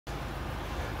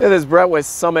Hey, this is Brett with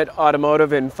Summit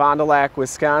Automotive in Fond du Lac,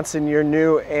 Wisconsin, your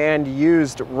new and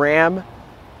used Ram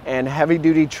and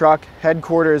heavy-duty truck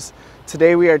headquarters.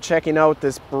 Today we are checking out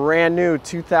this brand new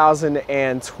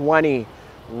 2020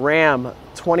 Ram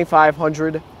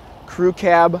 2500 Crew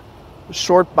Cab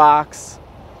Short Box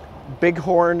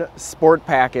Bighorn Sport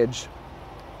Package.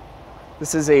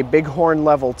 This is a Bighorn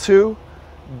Level 2.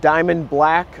 Diamond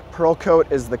black pearl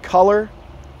coat is the color.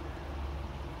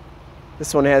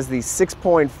 This one has the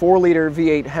 6.4 liter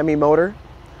V8 HEMI motor,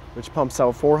 which pumps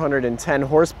out 410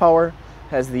 horsepower,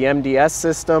 has the MDS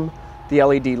system, the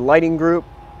LED lighting group,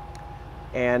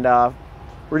 and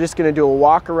we're just going to do a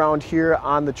walk around here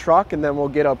on the truck, and then we'll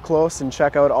get up close and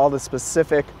check out all the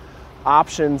specific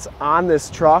options on this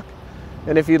truck.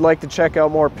 And if you'd like to check out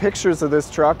more pictures of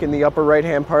this truck, in the upper right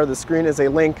hand part of the screen is a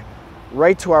link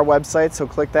right to our website, so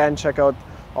click that and check out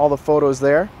all the photos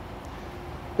there.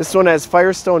 This one has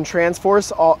Firestone Transforce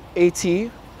all AT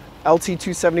LT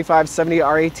 275 70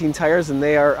 R18 tires, and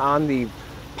they are on the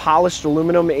polished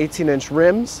aluminum 18-inch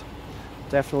rims.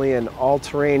 Definitely an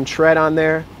all-terrain tread on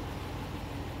there.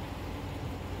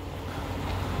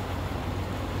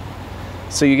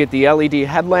 So you get the LED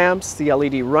headlamps, the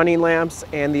LED running lamps,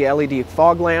 and the LED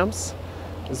fog lamps,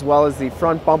 as well as the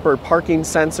front bumper parking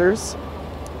sensors.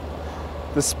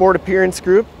 The Sport Appearance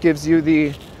Group gives you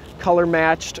the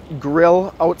color-matched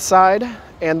grille outside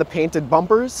and the painted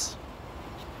bumpers.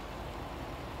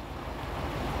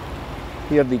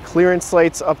 You have the clearance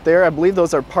lights up there. I believe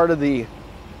those are part of the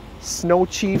Snow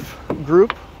Chief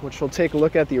group, which we'll take a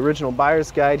look at the original buyer's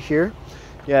guide here.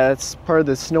 Yeah, it's part of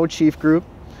the Snow Chief group.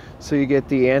 So you get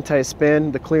the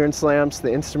anti-spin, the clearance lamps,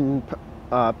 the instrument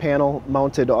panel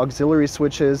mounted auxiliary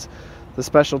switches, the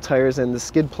special tires, and the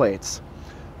skid plates.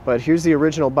 But here's the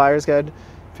original buyer's guide.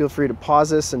 Feel free to pause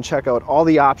this and check out all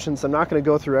the options. I'm not going to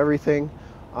go through everything,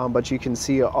 but you can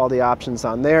see all the options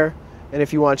on there. And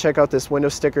if you want to check out this window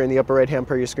sticker in the upper right hand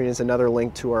part of your screen is another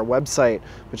link to our website.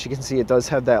 But you can see it does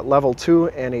have that level 2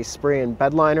 and a spray and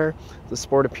bed liner, the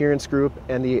Sport Appearance group,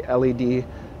 and the LED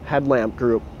headlamp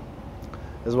group,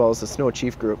 as well as the Snow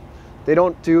Chief group. They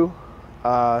don't do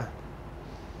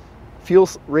fuel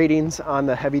ratings on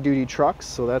the heavy duty trucks,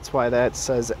 so that's why that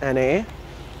says NA.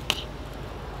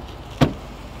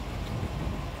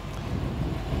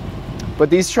 But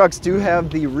these trucks do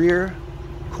have the rear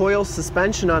coil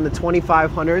suspension on the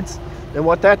 2500s, and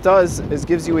what that does is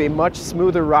gives you a much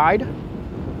smoother ride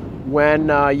when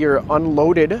you're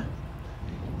unloaded. It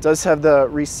does have the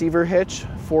receiver hitch,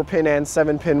 4-pin and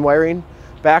 7-pin wiring,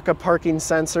 backup parking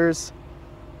sensors,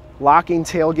 locking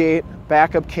tailgate,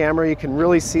 backup camera. You can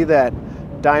really see that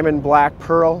diamond black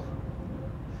pearl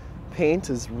paint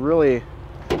is really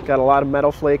got a lot of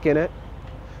metal flake in it.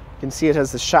 You can see it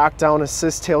has the shock down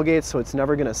assist tailgate, so it's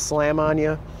never going to slam on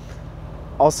you.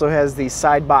 Also has the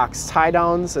side box tie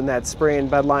downs, and that spray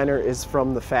and bed liner is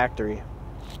from the factory.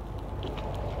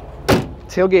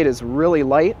 Tailgate is really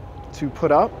light to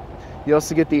put up. You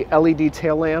also get the LED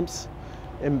tail lamps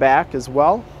in back as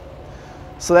well.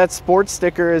 So that sports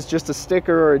sticker is just a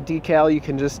sticker or a decal. You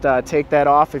can just take that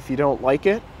off if you don't like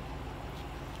it.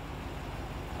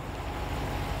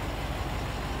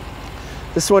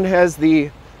 This one has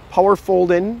the power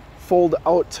fold-in,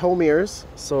 fold-out tow mirrors,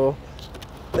 so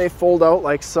they fold out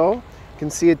like so. You can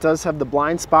see it does have the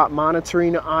blind spot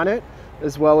monitoring on it,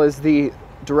 as well as the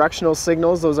directional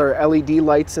signals. Those are LED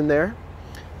lights in there.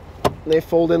 They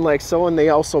fold in like so, and they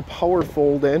also power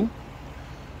fold in.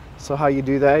 So how you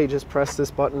do that, you just press this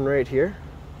button right here,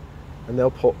 and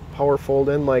they'll power fold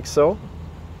in like so.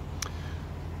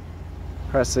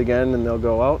 Press again and they'll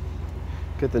go out.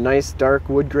 Get the nice dark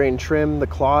wood grain trim, the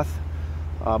cloth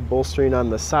bolstering on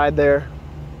the side there.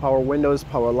 Power windows,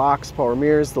 power locks, power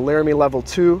mirrors. The Laramie Level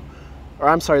 2, or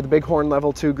I'm sorry, the Bighorn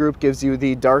Level 2 group gives you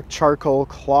the dark charcoal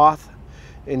cloth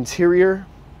interior.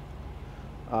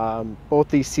 Both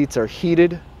these seats are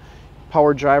heated.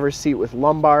 Power driver's seat with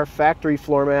lumbar, factory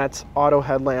floor mats, auto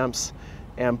headlamps,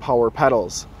 and power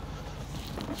pedals.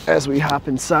 As we hop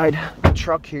inside the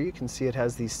truck here, you can see it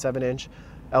has the 7-inch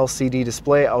LCD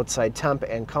display, outside temp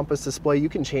and compass display. You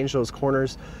can change those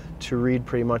corners to read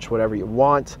pretty much whatever you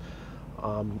want.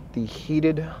 The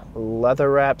heated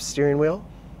leather wrap steering wheel,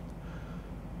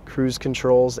 cruise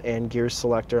controls and gear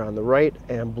selector on the right,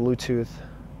 and Bluetooth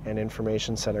and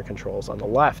information center controls on the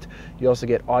left. You also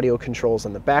get audio controls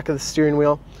on the back of the steering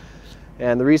wheel.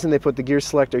 And the reason they put the gear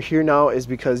selector here now is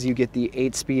because you get the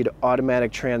 8-speed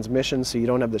automatic transmission, so you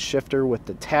don't have the shifter with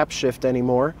the tap shift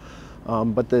anymore.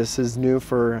 But this is new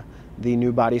for the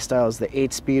new body styles, the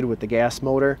 8-speed with the gas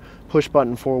motor, push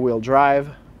button 4-wheel drive,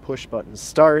 push button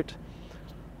start,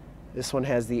 This one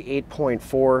has the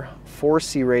 8.4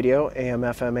 4C radio, AM,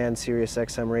 FM, and Sirius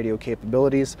XM radio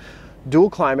capabilities. Dual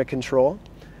climate control.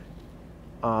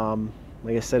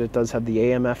 Like I said, it does have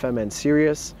the AM, FM, and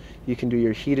Sirius. You can do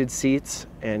your heated seats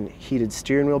and heated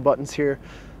steering wheel buttons here.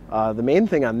 The main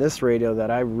thing on this radio that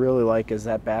I really like is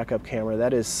that backup camera.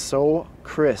 That is so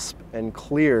crisp and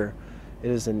clear. It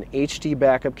is an HD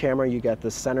backup camera. You got the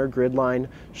center grid line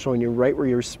showing you right where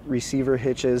your receiver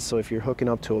hitch is. So if you're hooking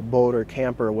up to a boat or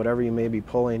camper or whatever you may be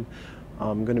pulling,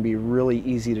 going to be really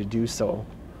easy to do so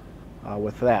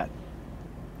with that.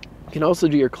 You can also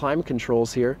do your climate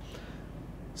controls here.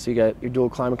 So you got your dual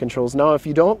climate controls. Now, if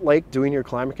you don't like doing your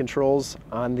climate controls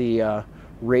on the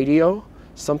radio,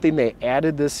 something they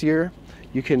added this year,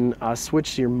 you can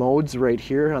switch your modes right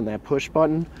here on that push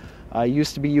button.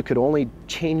 Used to be you could only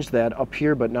change that up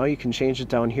here, but now you can change it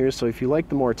down here. So if you like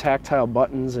the more tactile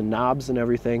buttons and knobs and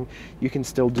everything, you can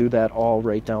still do that all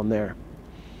right down there.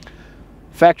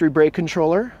 Factory brake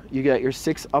controller, you got your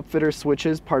 6 upfitter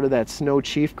switches, part of that Snow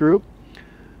Chief group.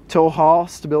 Tow haul,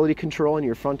 stability control, and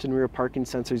your front and rear parking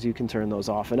sensors, you can turn those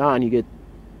off and on. You get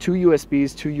 2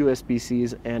 USBs, 2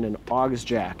 USB-Cs, and an aux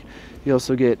jack. You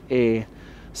also get a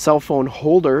cell phone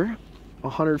holder,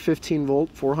 115 volt,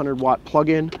 400 watt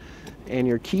plug-in, and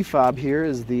your key fob here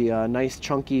is the nice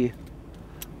chunky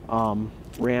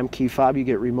RAM key fob. You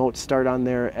get remote start on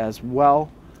there as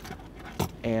well,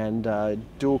 and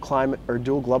dual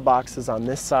glove boxes on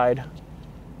this side.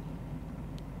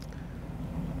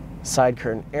 Side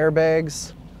curtain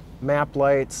airbags, map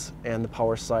lights, and the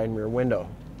power slide rear window.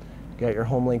 You got your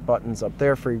home link buttons up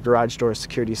there for your garage door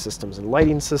security systems and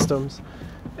lighting systems.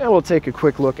 And we'll take a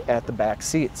quick look at the back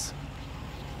seats.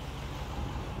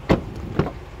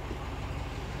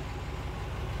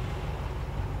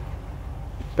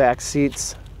 Back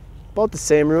seats, about the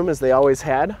same room as they always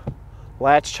had.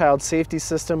 Latch child safety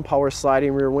system, power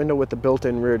sliding rear window with the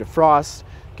built-in rear defrost.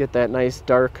 Get that nice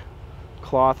dark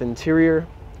cloth interior.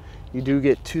 You do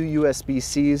get 2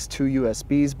 USB-Cs, 2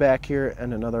 USBs back here,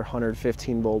 and another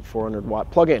 115 volt, 400 watt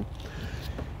plug-in.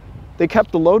 They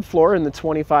kept the load floor in the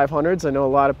 2500s. I know a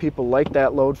lot of people like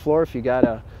that load floor. If you got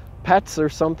a pets or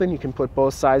something, you can put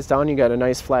both sides down. You got a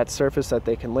nice flat surface that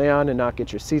they can lay on and not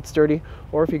get your seats dirty.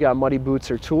 Or if you got muddy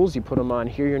boots or tools, you put them on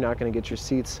here. You're not going to get your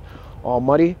seats all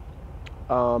muddy.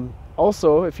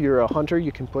 Also, if you're a hunter,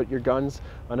 you can put your guns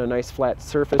on a nice flat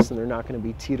surface and they're not going to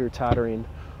be teeter-tottering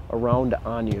around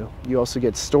on you. You also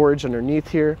get storage underneath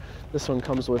here. This one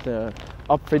comes with an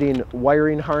upfitting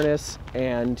wiring harness,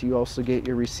 and you also get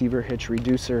your receiver hitch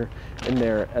reducer in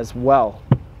there as well.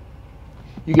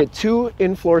 You get 2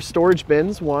 in-floor storage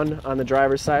bins, one on the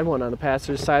driver's side, one on the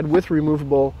passenger's side, with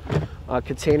removable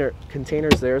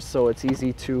containers there, so it's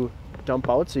easy to dump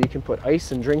out. So you can put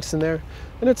ice and drinks in there,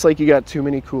 and it's like you got 2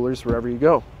 mini coolers wherever you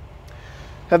go.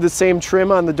 Have the same trim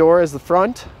on the door as the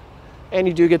front, and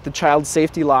you do get the child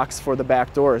safety locks for the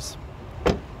back doors.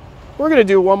 We're going to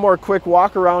do one more quick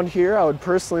walk around here. I would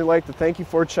personally like to thank you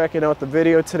for checking out the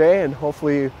video today, and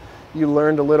hopefully you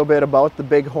learned a little bit about the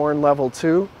Bighorn Level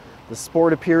 2, the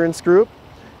Sport Appearance group,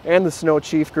 and the Snow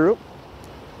Chief group.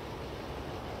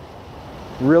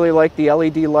 Really like the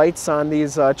LED lights on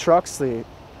these trucks. They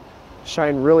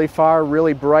shine really far,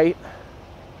 really bright.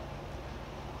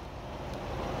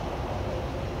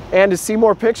 And to see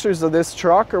more pictures of this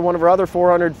truck or one of our other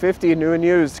 450 new and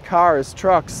used cars,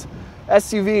 trucks,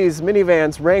 SUVs,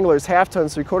 minivans, Wranglers,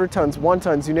 half-tons, three-quarter tons,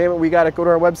 one-tons, you name it, we got it. Go to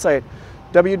our website,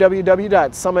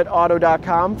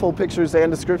 www.summitauto.com. Full pictures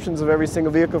and descriptions of every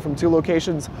single vehicle from 2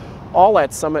 locations, all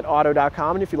at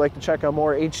summitauto.com. And if you'd like to check out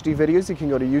more HD videos, you can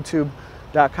go to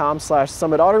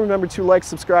youtube.com/summitauto. Remember to like,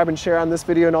 subscribe, and share on this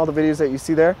video and all the videos that you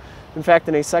see there. In fact,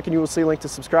 in a second, you will see a link to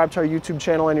subscribe to our YouTube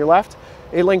channel on your left,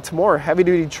 a link to more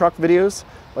heavy-duty truck videos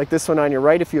like this one on your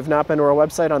right. If you have not been to our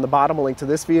website, on the bottom, a link to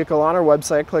this vehicle on our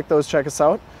website. Click those, check us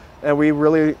out. And we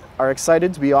really are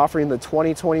excited to be offering the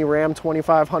 2020 Ram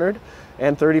 2500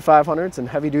 and 3500s and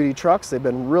heavy-duty trucks. They've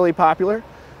been really popular,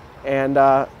 and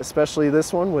especially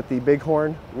this one with the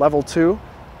Bighorn Level 2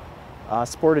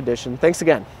 Sport Edition. Thanks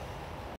again.